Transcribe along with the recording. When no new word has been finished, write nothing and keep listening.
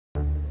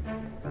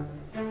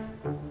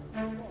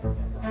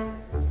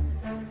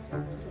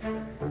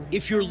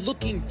If you're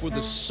looking for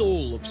the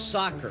soul of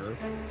soccer,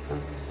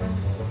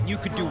 you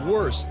could do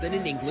worse than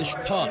an English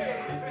pub.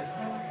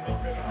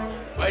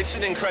 Well, it's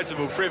an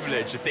incredible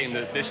privilege to think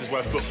that this is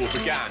where football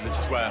began. This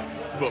is where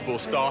football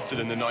started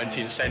in the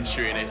 19th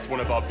century, and it's one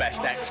of our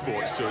best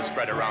exports to have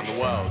spread around the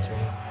world.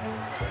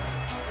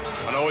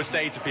 And I always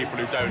say to people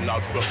who don't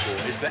love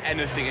football, is there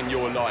anything in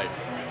your life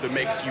that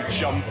makes you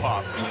jump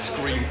up and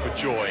scream for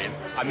joy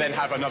and then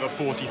have another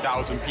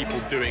 40,000 people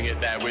doing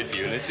it there with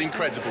you? And it's an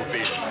incredible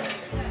feeling.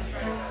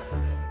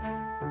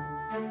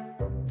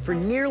 For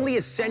nearly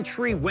a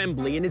century,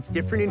 Wembley in its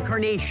different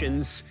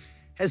incarnations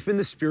has been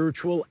the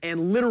spiritual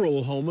and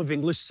literal home of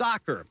English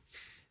soccer.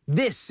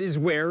 This is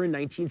where, in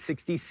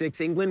 1966,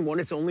 England won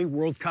its only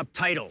World Cup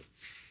title.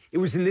 It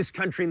was in this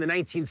country in the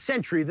 19th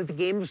century that the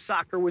game of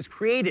soccer was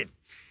created.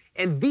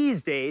 And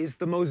these days,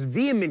 the most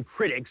vehement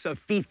critics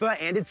of FIFA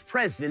and its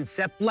president,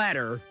 Sepp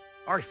Blatter,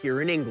 are here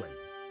in England.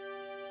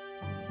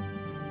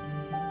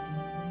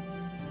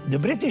 The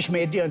British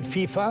media and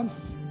FIFA,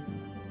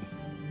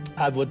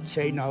 I would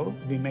say now,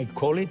 we may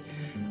call it,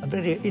 a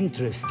very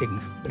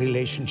interesting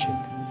relationship.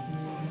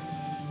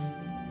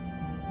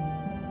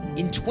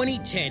 In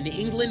 2010,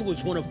 England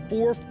was one of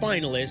 4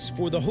 finalists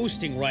for the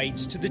hosting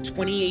rights to the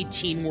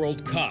 2018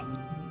 World Cup.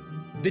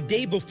 The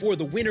day before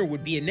the winner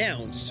would be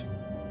announced,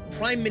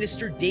 Prime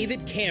Minister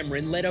David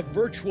Cameron led a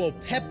virtual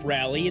pep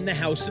rally in the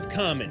House of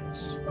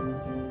Commons.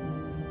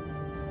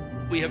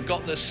 We have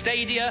got the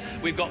stadia,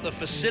 we've got the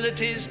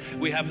facilities,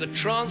 we have the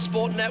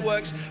transport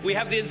networks, we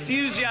have the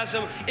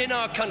enthusiasm in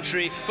our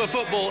country for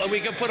football, and we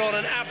can put on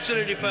an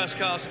absolutely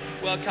first-class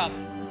World Cup.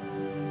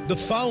 The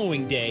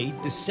following day,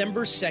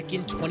 December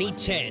 2nd,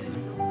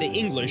 2010, the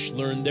English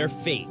learned their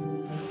fate.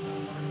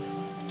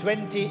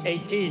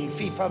 2018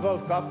 FIFA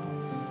World Cup,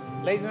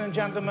 ladies and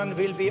gentlemen,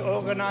 will be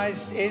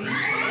organized in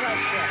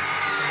Russia.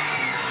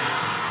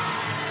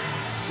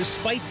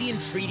 Despite the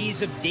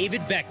entreaties of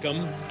David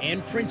Beckham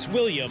and Prince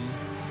William,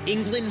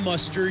 England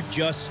mustered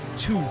just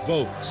 2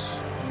 votes.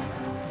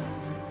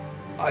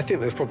 I think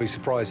they was probably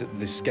surprised at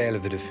the scale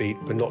of the defeat,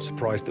 but not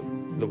surprised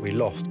that we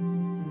lost.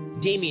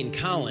 Damian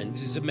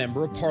Collins is a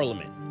member of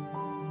Parliament.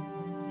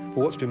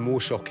 But what's been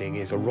more shocking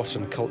is a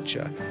rotten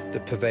culture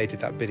that pervaded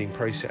that bidding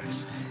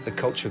process, the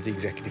culture of the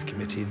executive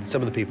committee and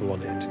some of the people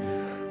on it,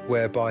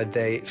 whereby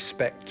they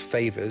expect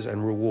favours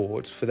and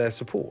rewards for their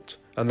support.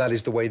 And that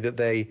is the way that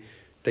they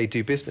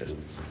do business.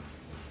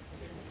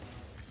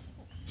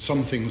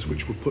 Some things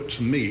which were put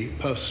to me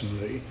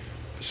personally,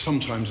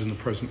 sometimes in the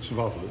presence of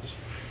others,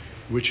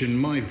 which in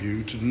my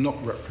view did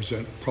not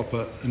represent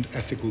proper and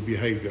ethical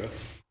behaviour.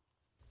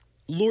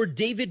 Lord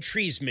David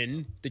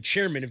Treisman, the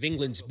chairman of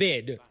England's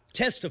bid,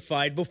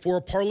 testified before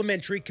a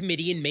parliamentary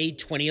committee in May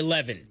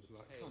 2011.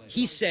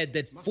 He said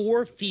that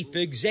 4 FIFA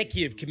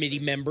executive committee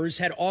members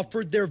had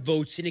offered their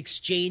votes in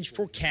exchange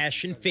for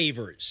cash and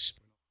favors.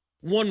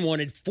 One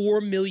wanted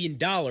 $4 million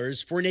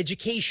for an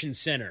education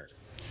center.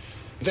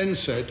 Then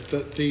said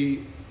that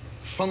the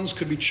funds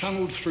could be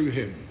channeled through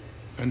him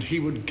and he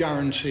would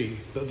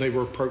guarantee that they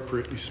were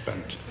appropriately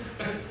spent.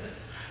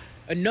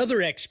 Another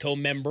EXCO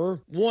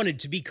member wanted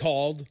to be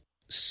called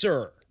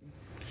Sir.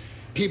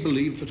 He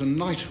believed that a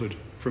knighthood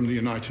from the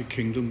United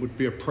Kingdom would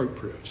be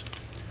appropriate.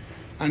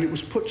 And it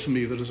was put to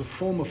me that as a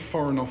former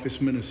Foreign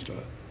Office minister,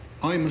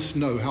 I must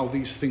know how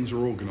these things are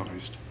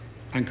organised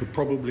and could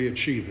probably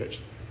achieve it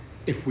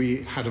if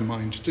we had a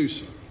mind to do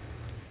so.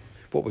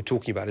 What we're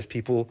talking about is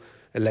people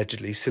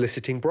allegedly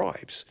soliciting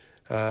bribes.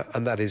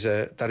 And that is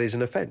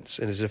an offence,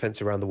 and it's an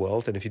offence around the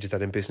world. And if you did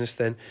that in business,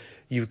 then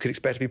you could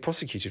expect to be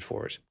prosecuted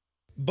for it.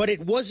 But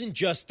it wasn't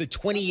just the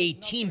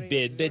 2018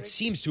 bid that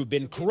seems to have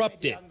been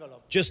corrupted.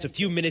 Just a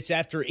few minutes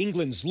after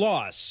England's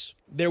loss,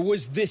 there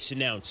was this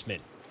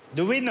announcement.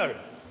 The winner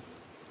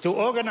to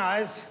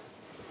organize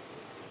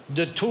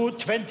the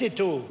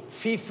 2022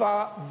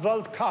 FIFA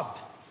World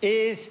Cup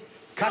is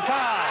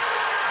Qatar.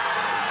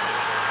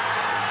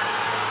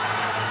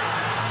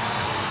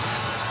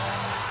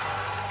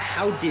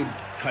 How did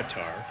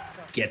Qatar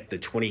get the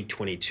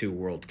 2022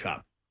 World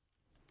Cup?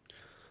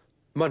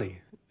 Money.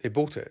 It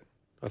bought it.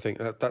 I think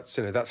that's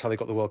how they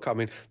got the World Cup. I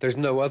mean, there's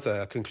no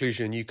other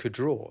conclusion you could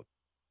draw.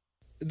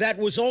 That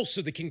was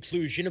also the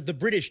conclusion of the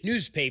British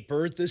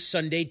newspaper, the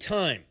Sunday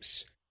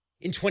Times.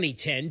 In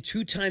 2010,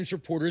 2 Times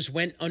reporters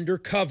went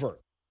undercover,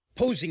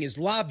 posing as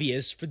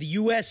lobbyists for the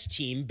U.S.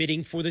 team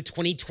bidding for the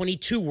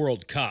 2022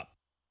 World Cup.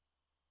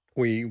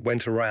 We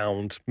went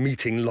around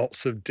meeting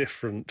lots of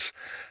different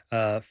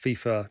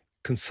FIFA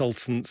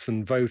consultants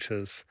and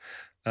voters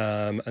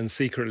and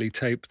secretly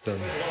taped them.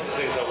 One of the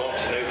things I want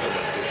to know from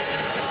us is,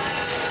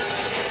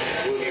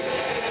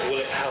 will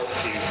it help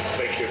you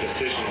make your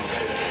decision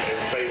in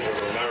favour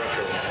of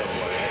America in some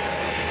way?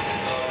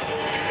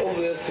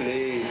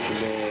 Obviously,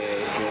 it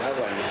may have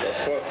an effect.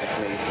 Of course, it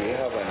may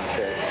have an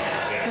effect.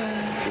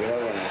 Yeah. It may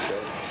have an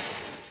effect.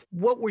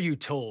 What were you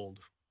told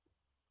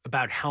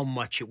about how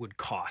much it would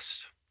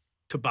cost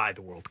to buy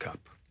the World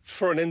Cup?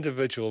 For an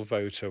individual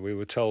voter, we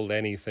were told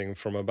anything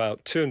from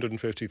about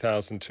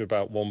 250,000 to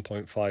about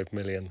 1.5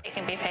 million. It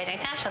can be paid in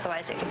cash,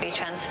 otherwise it can be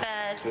transferred.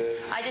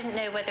 Yes. I didn't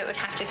know whether it would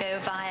have to go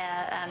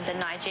via the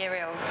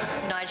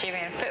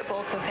Nigerian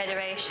Football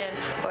Confederation,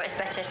 or it's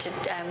better to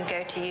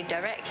go to you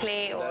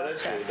directly. Or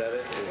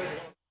Directly.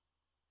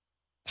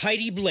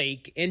 Heidi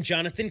Blake and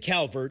Jonathan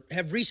Calvert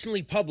have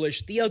recently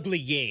published The Ugly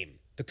Game,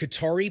 the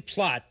Qatari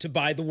plot to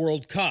buy the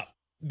World Cup,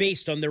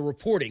 based on their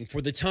reporting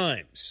for The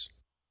Times.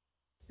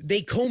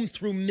 They combed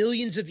through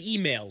millions of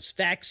emails,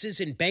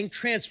 faxes, and bank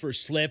transfer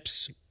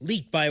slips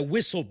leaked by a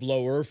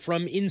whistleblower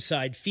from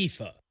inside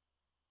FIFA.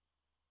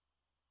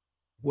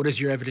 What does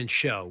your evidence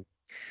show?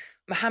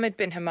 Mohammed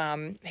bin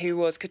Hammam, who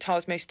was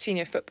Qatar's most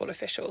senior football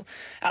official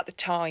at the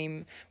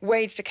time,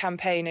 waged a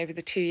campaign over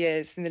the 2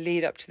 years in the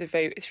lead up to the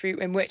vote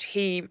in which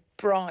he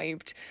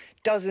bribed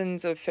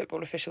dozens of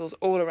football officials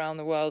all around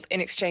the world in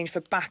exchange for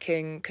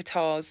backing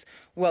Qatar's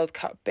World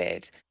Cup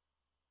bid.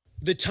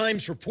 The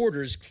Times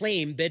reporters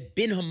claimed that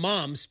bin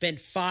Hammam spent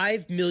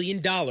 $5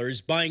 million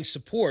buying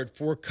support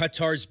for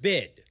Qatar's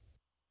bid.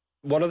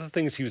 One of the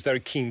things he was very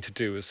keen to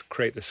do was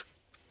create this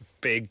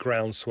big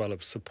groundswell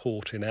of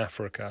support in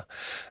Africa,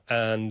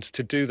 and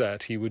to do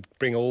that he would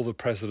bring all the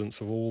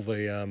presidents of all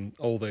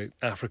the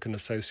African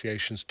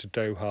associations to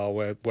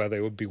Doha, where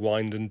they would be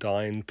wined and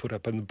dined, put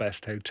up in the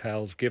best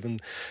hotels, given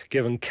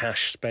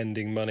cash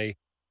spending money.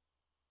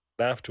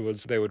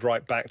 Afterwards, they would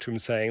write back to him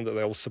saying that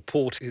they'll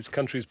support his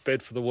country's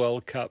bid for the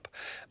World Cup,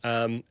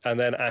 and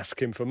then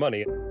ask him for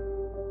money.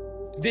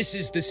 This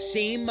is the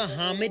same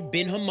Mohammed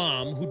bin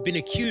Hammam who'd been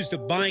accused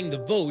of buying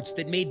the votes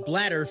that made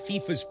Blatter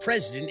FIFA's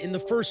president in the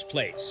first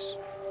place.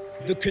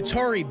 The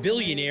Qatari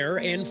billionaire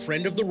and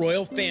friend of the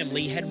royal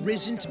family had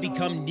risen to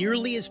become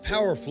nearly as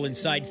powerful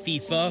inside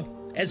FIFA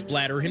as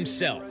Blatter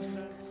himself.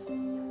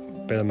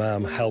 Bin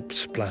Hammam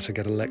helped Blatter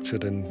get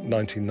elected in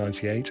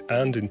 1998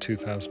 and in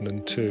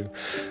 2002.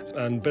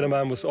 And Bin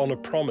Hammam was on a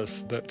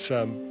promise that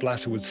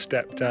Blatter would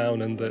step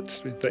down and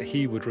that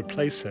he would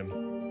replace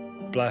him.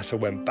 Blatter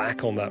went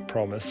back on that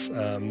promise,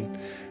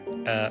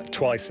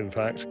 twice in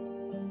fact.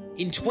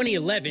 In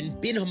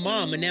 2011, bin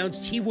Hammam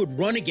announced he would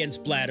run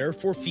against Blatter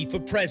for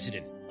FIFA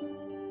president.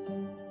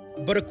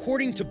 But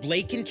according to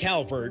Blake and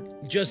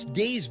Calvert, just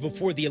days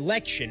before the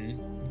election,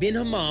 bin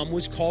Hammam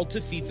was called to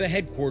FIFA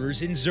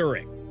headquarters in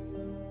Zurich.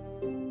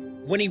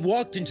 When he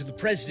walked into the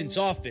president's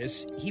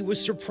office, he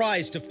was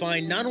surprised to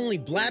find not only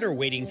Blatter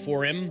waiting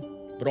for him,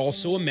 but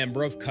also a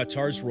member of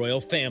Qatar's royal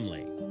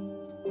family.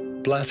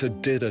 Blatter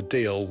did a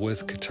deal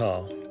with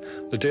Qatar.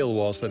 The deal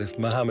was that if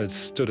Mohammed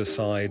stood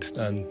aside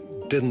and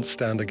didn't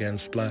stand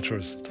against Blatter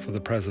for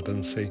the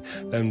presidency,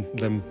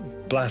 then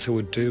Blatter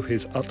would do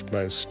his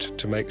utmost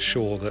to make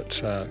sure that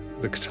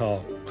the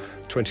Qatar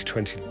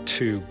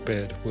 2022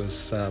 bid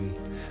was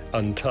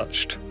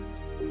untouched.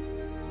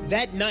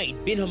 That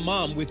night, bin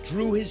Hammam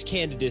withdrew his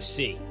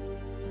candidacy.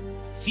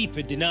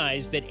 FIFA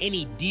denies that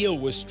any deal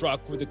was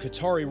struck with the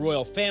Qatari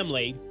royal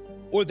family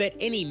or that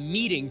any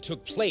meeting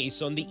took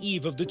place on the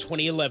eve of the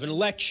 2011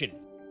 election,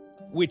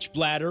 which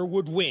Blatter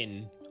would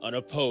win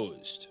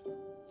unopposed.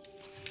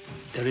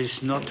 There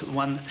is not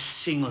one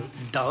single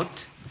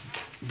doubt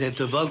that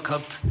the World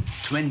Cup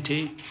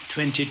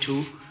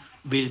 2022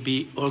 will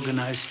be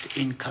organized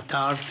in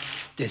Qatar.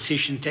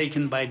 Decision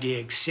taken by the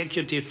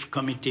Executive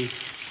Committee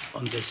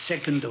on the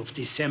 2nd of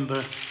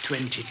December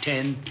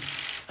 2010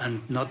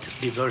 and not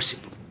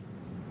reversible.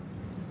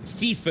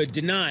 FIFA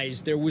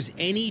denies there was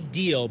any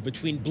deal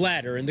between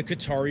Blatter and the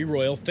Qatari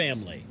royal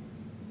family.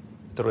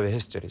 Through the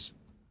histories,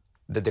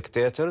 the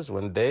dictators,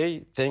 when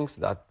they think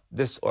that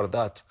this or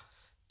that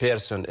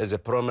person is a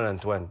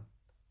prominent one,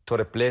 to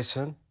replace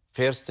him,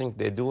 first thing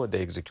they do,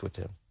 they execute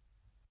him.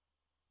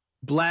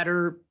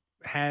 Blatter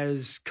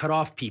has cut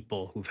off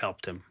people who've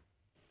helped him.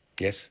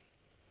 Yes.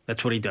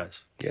 That's what he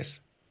does. Yes.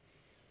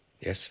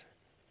 Yes.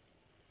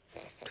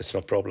 That's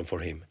no problem for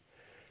him.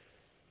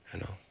 You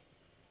know.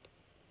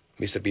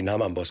 Mr. bin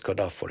Hammam was cut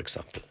off, for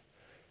example.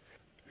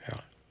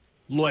 Yeah.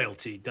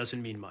 Loyalty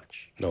doesn't mean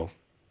much. No.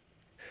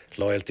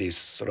 Loyalty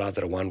is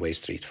rather a one-way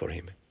street for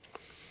him.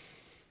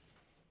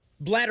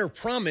 Blatter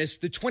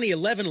promised the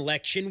 2011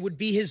 election would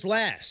be his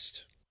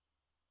last.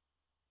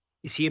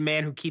 Is he a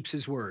man who keeps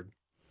his word?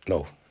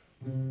 No.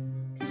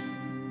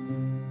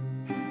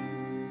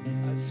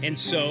 And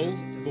so,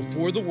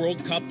 before the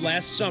World Cup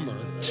last summer...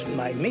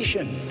 My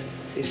mission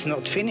is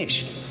not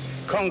finished.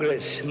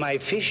 Congress, my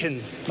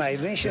mission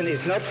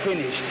is not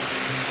finished.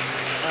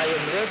 I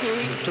am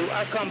ready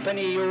to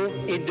accompany you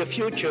in the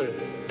future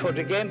for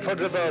the game for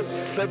the world.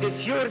 But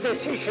it's your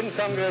decision,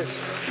 Congress,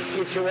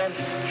 if you want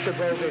to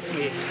go with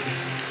me.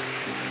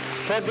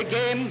 For the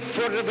game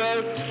for the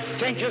world,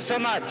 thank you so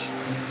much.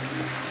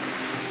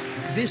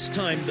 This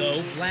time,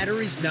 though,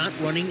 Blatter is not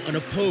running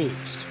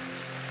unopposed.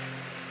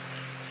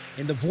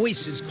 And the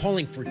voices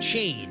calling for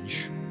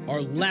change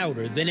are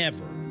louder than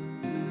ever.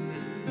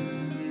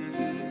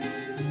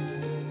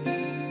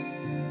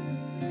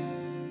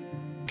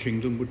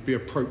 Kingdom would be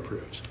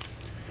appropriate.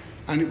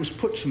 And it was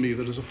put to me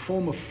that as a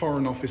former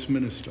Foreign Office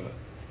Minister,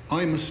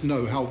 I must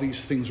know how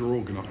these things are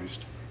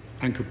organised.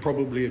 and could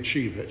probably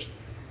achieve it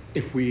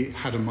if we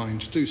had a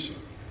mind to do so.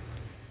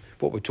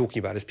 What we're talking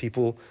about is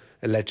people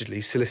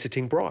allegedly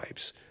soliciting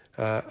bribes.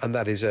 And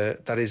that is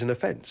an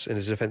offence, and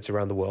is an offence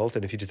around the world.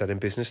 And if you did that in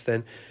business,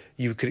 then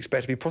you could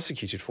expect to be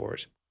prosecuted for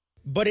it.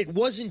 But it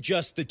wasn't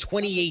just the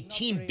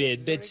 2018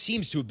 bid that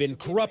seems to have been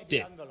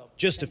corrupted.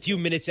 Just a few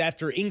minutes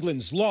after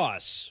England's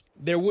loss,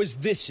 there was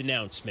this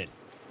announcement.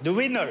 The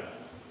winner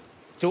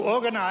to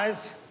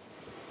organize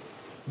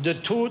the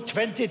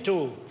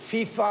 2022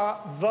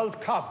 FIFA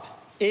World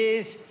Cup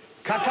is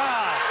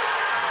Qatar.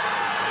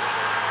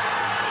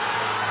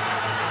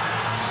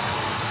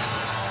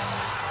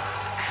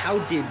 How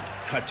did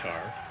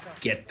Qatar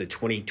get the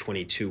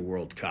 2022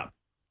 World Cup?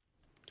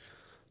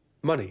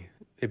 Money.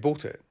 It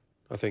bought it.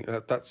 I think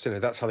that's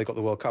how they got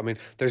the World Cup. I mean,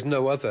 there's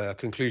no other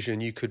conclusion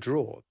you could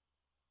draw.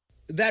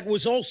 That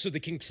was also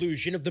the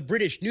conclusion of the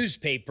British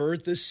newspaper,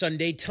 the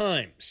Sunday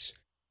Times.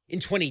 In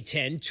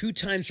 2010, 2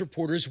 Times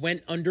reporters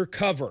went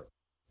undercover,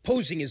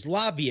 posing as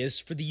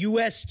lobbyists for the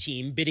U.S.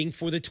 team bidding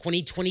for the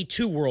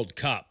 2022 World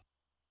Cup.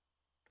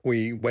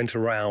 We went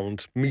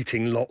around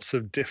meeting lots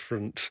of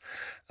different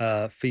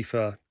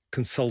FIFA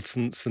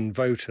consultants and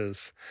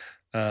voters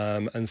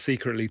and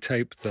secretly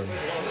taped them. One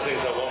of the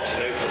things I want to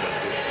know from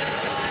us is,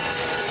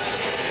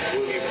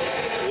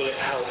 will it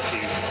help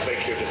you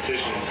make your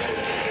decision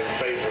in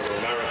favour of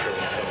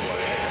America in some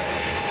way?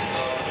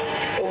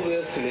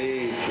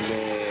 Obviously, it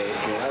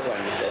may have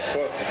an effect. Of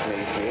course, it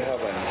may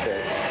have an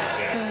effect.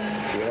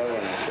 Yeah. It may have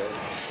an effect.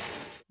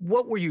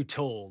 What were you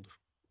told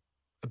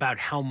about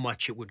how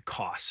much it would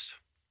cost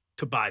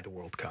to buy the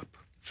World Cup?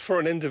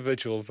 For an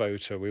individual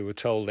voter, we were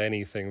told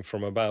anything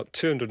from about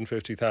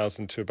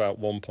 250,000 to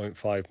about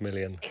 1.5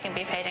 million. It can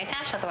be paid in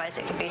cash, otherwise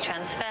it can be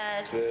transferred.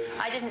 Yes.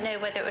 I didn't know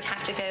whether it would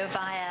have to go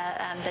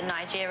via the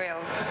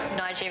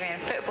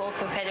Nigerian Football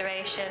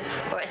Confederation,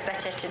 or it's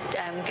better to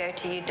go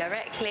to you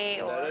directly.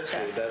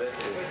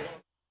 Directly.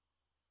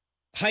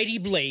 Heidi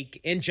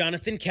Blake and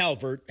Jonathan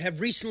Calvert have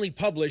recently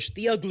published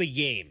The Ugly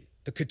Game,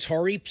 the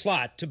Qatari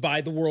plot to buy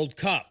the World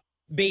Cup,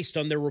 based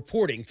on their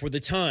reporting for The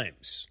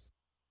Times.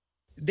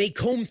 They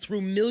combed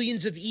through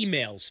millions of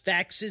emails,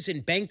 faxes,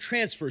 and bank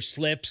transfer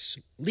slips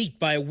leaked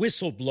by a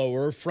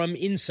whistleblower from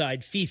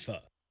inside FIFA.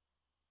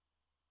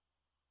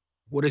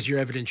 What does your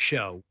evidence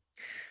show?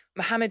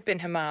 Mohammed bin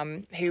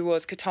Hammam, who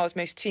was Qatar's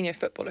most senior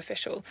football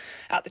official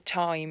at the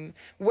time,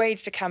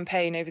 waged a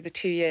campaign over the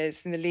 2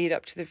 years in the lead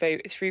up to the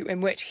vote in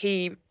which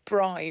he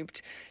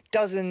bribed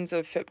dozens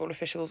of football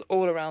officials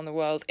all around the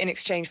world in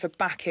exchange for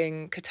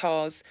backing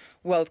Qatar's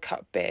World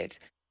Cup bid.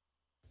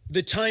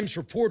 The Times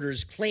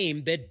reporters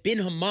claimed that bin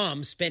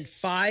Hammam spent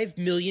 $5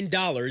 million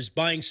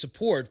buying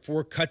support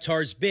for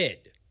Qatar's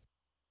bid.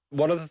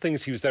 One of the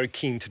things he was very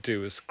keen to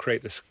do was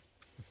create this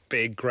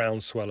big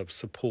groundswell of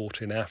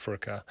support in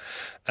Africa,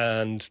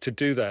 and to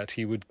do that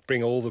he would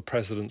bring all the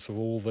presidents of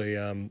all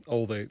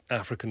the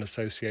African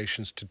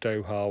associations to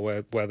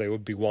Doha, where they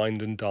would be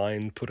wined and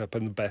dined, put up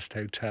in the best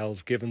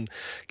hotels, given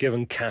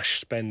cash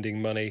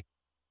spending money.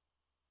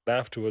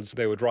 Afterwards,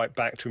 they would write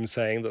back to him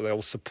saying that they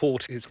will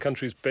support his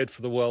country's bid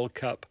for the World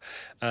Cup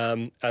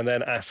and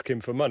then ask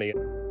him for money.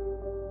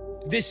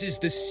 This is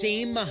the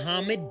same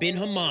Mohammed bin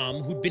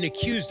Hammam who'd been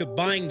accused of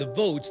buying the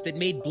votes that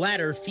made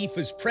Blatter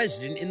FIFA's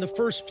president in the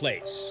first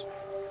place.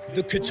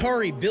 The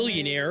Qatari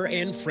billionaire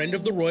and friend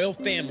of the royal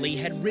family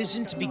had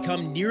risen to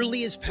become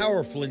nearly as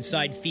powerful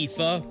inside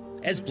FIFA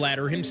as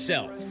Blatter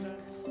himself.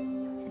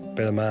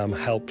 Bin Hammam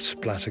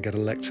helped Blatter get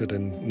elected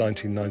in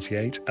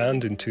 1998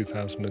 and in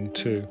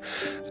 2002.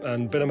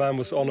 And Bin Hammam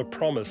was on a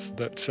promise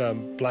that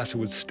Blatter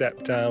would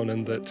step down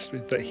and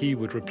that he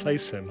would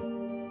replace him.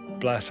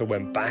 Blatter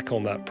went back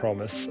on that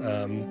promise,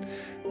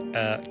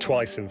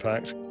 twice in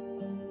fact.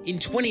 In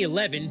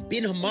 2011,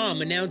 bin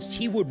Hammam announced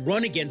he would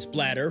run against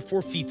Blatter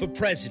for FIFA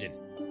president.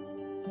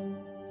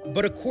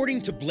 But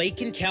according to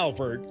Blake and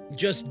Calvert,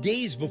 just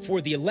days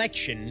before the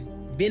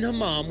election, bin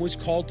Hammam was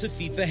called to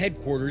FIFA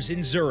headquarters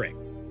in Zurich.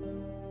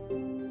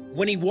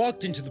 When he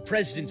walked into the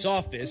president's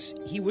office,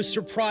 he was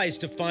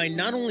surprised to find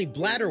not only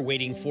Blatter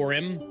waiting for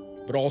him,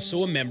 but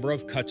also a member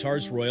of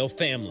Qatar's royal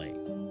family.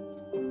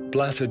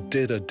 Blatter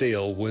did a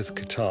deal with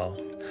Qatar.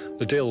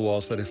 The deal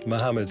was that if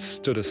Mohammed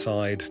stood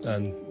aside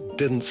and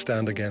didn't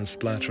stand against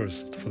Blatter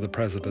for the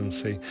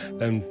presidency,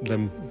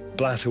 then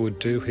Blatter would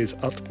do his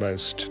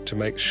utmost to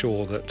make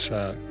sure that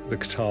the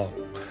Qatar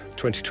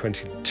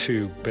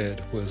 2022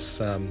 bid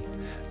was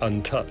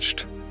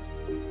untouched.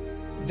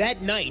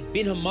 That night,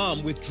 bin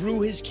Hammam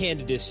withdrew his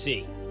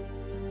candidacy.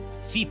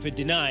 FIFA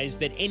denies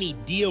that any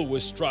deal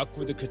was struck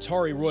with the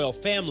Qatari royal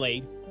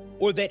family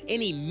or that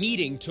any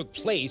meeting took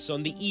place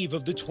on the eve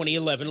of the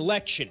 2011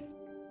 election,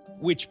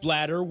 which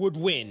Blatter would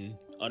win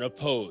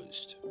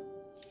unopposed.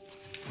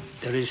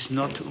 There is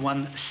not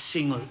one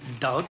single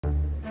doubt.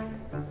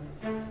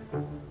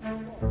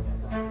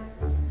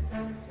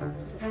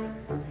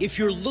 If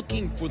you're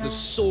looking for the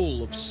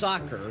soul of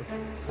soccer,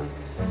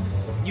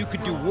 you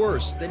could do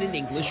worse than an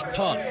English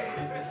pub.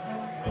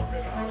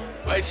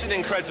 It's an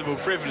incredible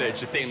privilege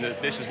to think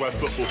that this is where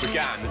football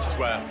began. This is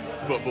where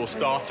football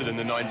started in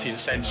the 19th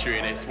century,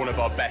 and it's one of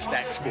our best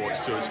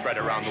exports to have spread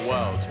around the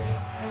world.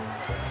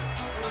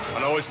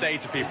 And I always say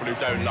to people who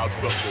don't love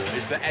football,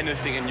 is there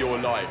anything in your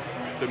life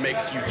that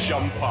makes you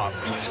jump up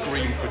and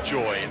scream for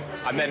joy,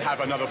 and then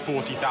have another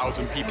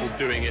 40,000 people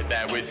doing it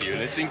there with you?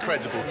 And it's an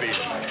incredible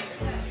feeling.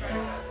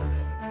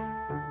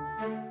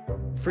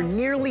 For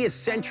nearly a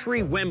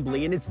century,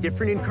 Wembley in its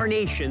different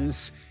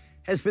incarnations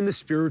has been the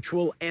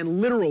spiritual and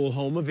literal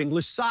home of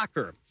English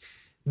soccer.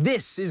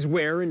 This is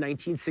where, in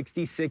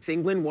 1966,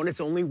 England won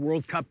its only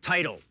World Cup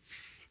title.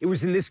 It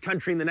was in this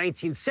country in the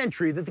 19th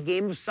century that the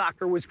game of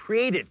soccer was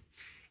created.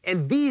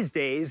 And these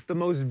days, the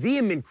most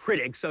vehement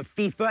critics of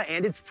FIFA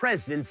and its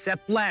president,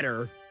 Sepp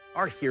Blatter,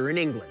 are here in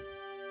England.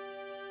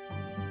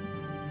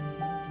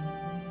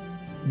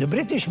 The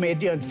British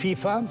media and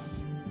FIFA,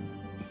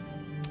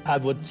 I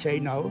would say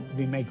now,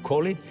 we may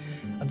call it,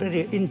 a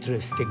very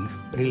interesting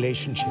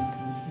relationship.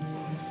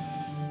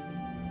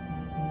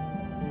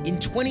 In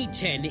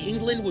 2010,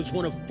 England was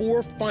one of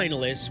 4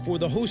 finalists for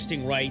the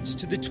hosting rights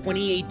to the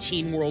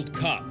 2018 World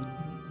Cup.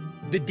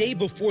 The day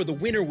before the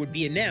winner would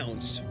be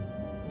announced,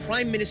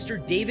 Prime Minister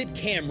David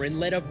Cameron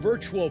led a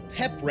virtual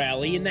pep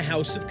rally in the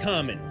House of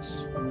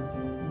Commons.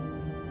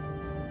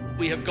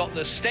 We have got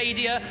the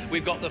stadia,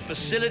 we've got the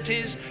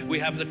facilities, we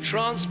have the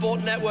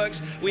transport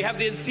networks, we have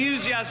the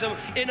enthusiasm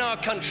in our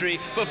country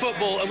for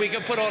football, and we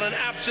can put on an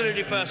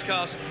absolutely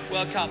first-class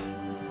World Cup.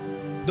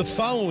 The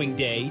following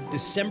day,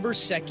 December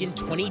 2nd,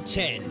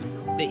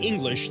 2010, the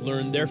English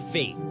learned their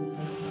fate.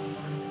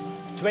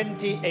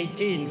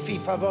 2018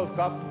 FIFA World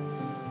Cup,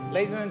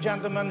 ladies and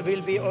gentlemen,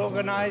 will be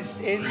organized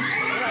in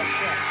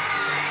Russia.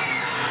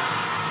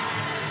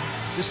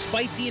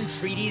 Despite the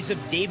entreaties of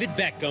David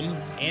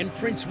Beckham and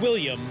Prince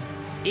William,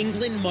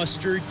 England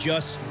mustered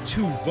just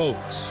 2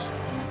 votes.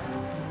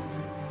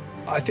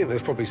 I think they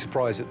was probably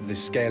surprised at the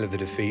scale of the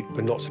defeat,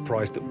 but not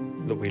surprised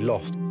that we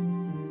lost.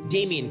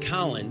 Damian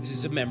Collins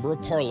is a member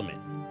of Parliament.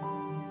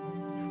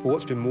 But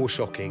what's been more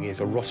shocking is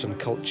a rotten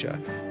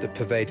culture that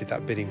pervaded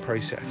that bidding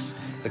process,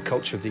 the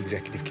culture of the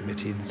executive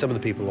committee and some of the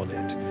people on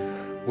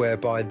it,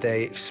 whereby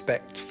they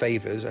expect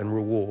favours and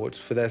rewards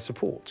for their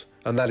support.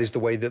 And that is the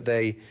way that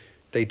they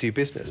do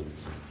business.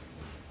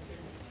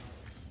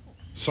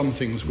 Some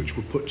things which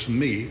were put to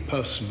me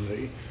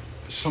personally,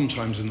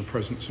 sometimes in the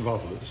presence of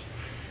others,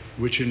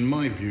 which in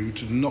my view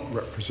did not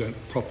represent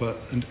proper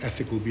and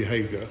ethical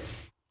behaviour.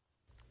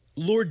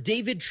 Lord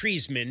David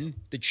Treisman,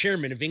 the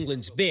chairman of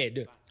England's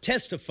bid,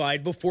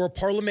 testified before a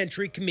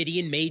parliamentary committee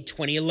in May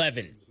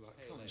 2011.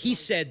 He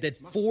said that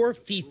 4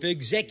 FIFA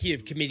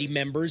executive committee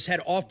members had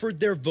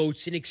offered their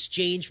votes in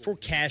exchange for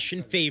cash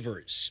and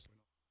favors.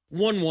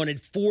 One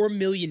wanted $4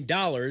 million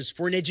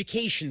for an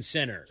education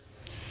center.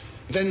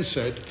 Then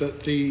said that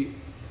the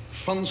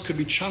funds could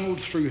be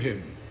channeled through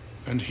him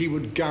and he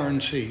would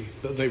guarantee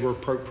that they were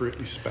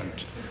appropriately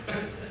spent.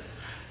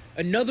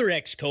 Another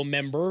EXCO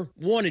member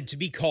wanted to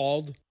be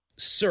called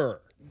Sir.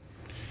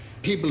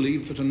 He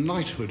believed that a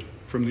knighthood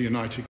from the United